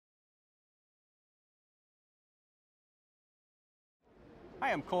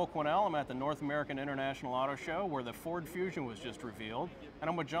Hi, I'm Cole Quinnell. I'm at the North American International Auto Show where the Ford Fusion was just revealed. And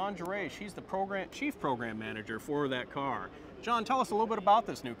I'm with John Gerace. He's the Chief Program Manager for that car. John, tell us a little bit about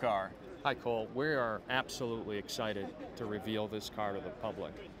this new car. Hi Cole, we are absolutely excited to reveal this car to the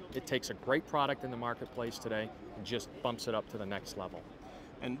public. It takes a great product in the marketplace today and just bumps it up to the next level.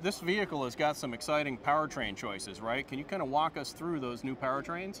 And this vehicle has got some exciting powertrain choices, right? Can you kind of walk us through those new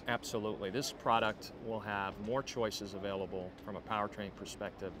powertrains? Absolutely. This product will have more choices available from a powertrain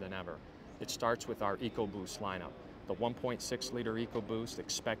perspective than ever. It starts with our EcoBoost lineup. The 1.6 liter EcoBoost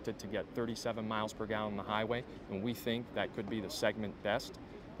expected to get 37 miles per gallon on the highway, and we think that could be the segment best.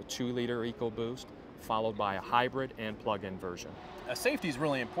 The 2 liter EcoBoost, followed by a hybrid and plug-in version. Safety is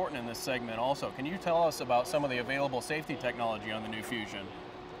really important in this segment also. Can you tell us about some of the available safety technology on the new Fusion?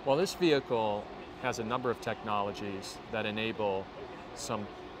 Well, this vehicle has a number of technologies that enable some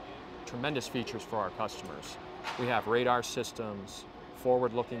tremendous features for our customers. We have radar systems,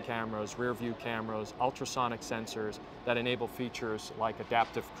 forward-looking cameras, rear-view cameras, ultrasonic sensors that enable features like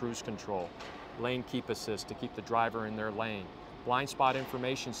adaptive cruise control, lane keep assist to keep the driver in their lane, blind spot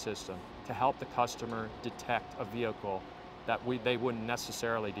information system to help the customer detect a vehicle that they wouldn't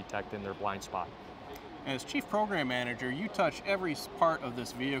necessarily detect in their blind spot. As Chief Program Manager, you touch every part of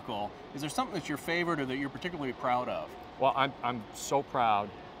this vehicle. Is there something that's your favorite or that you're particularly proud of? Well, I'm so proud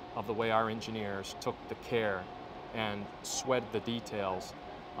of the way our engineers took the care and sweated the details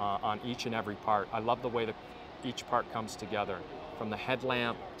on each and every part. I love the way that each part comes together, from the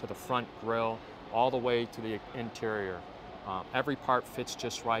headlamp to the front grille, all the way to the interior. Every part fits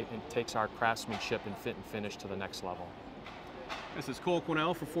just right and takes our craftsmanship and fit and finish to the next level. This is Cole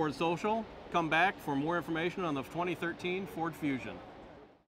Quinnell for Ford Social. Come back for more information on the 2013 Ford Fusion.